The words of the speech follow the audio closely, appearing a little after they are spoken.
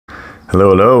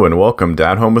Hello, and welcome to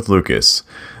At Home with Lucas.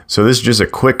 So this is just a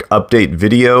quick update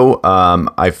video.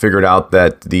 I figured out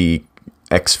that the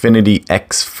Xfinity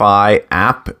XFi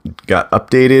app got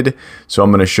updated, so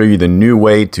I'm going to show you the new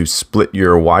way to split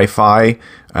your Wi-Fi.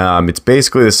 It's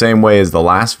basically the same way as the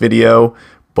last video,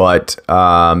 but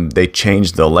they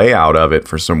changed the layout of it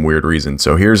for some weird reason.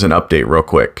 So here's an update real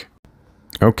quick.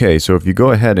 Okay, so if you go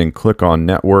ahead and click on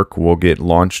network, we'll get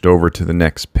launched over to the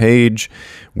next page,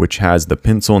 which has the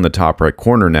pencil in the top right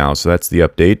corner now. So that's the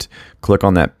update. Click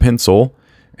on that pencil,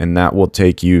 and that will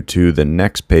take you to the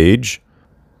next page.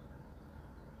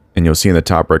 And you'll see in the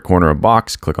top right corner a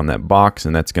box. Click on that box,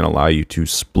 and that's going to allow you to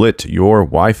split your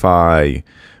Wi-Fi.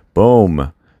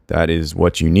 Boom. That is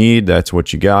what you need. That's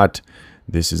what you got.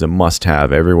 This is a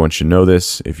must-have. Everyone should know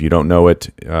this. If you don't know it,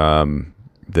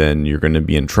 then you're going to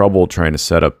be in trouble trying to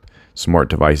set up smart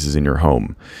devices in your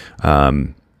home.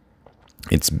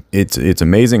 It's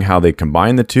amazing how they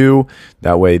combine the two.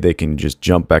 That way they can just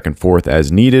jump back and forth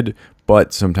as needed,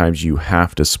 but sometimes you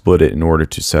have to split it in order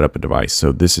to set up a device.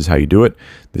 So this is how you do it.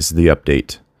 This is the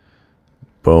update.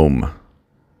 Boom.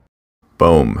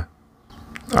 Boom.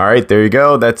 All right, there you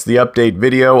go. That's the update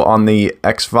video on the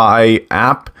XFi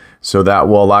app. So that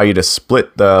will allow you to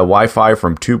split the Wi-Fi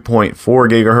from 2.4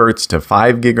 gigahertz to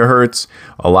 5 gigahertz,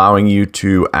 allowing you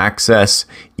to access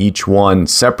each one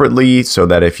separately so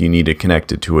that if you need to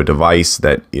connect it to a device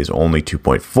that is only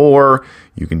 2.4,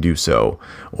 you can do so.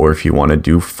 Or if you want to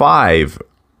do 5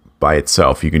 by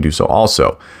itself, you can do so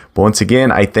also. But once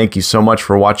again, I thank you so much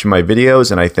for watching my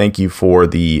videos, and I thank you for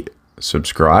the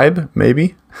subscribe,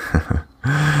 maybe?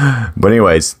 But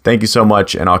anyways, thank you so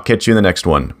much, and I'll catch you in the next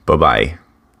one. Bye-bye.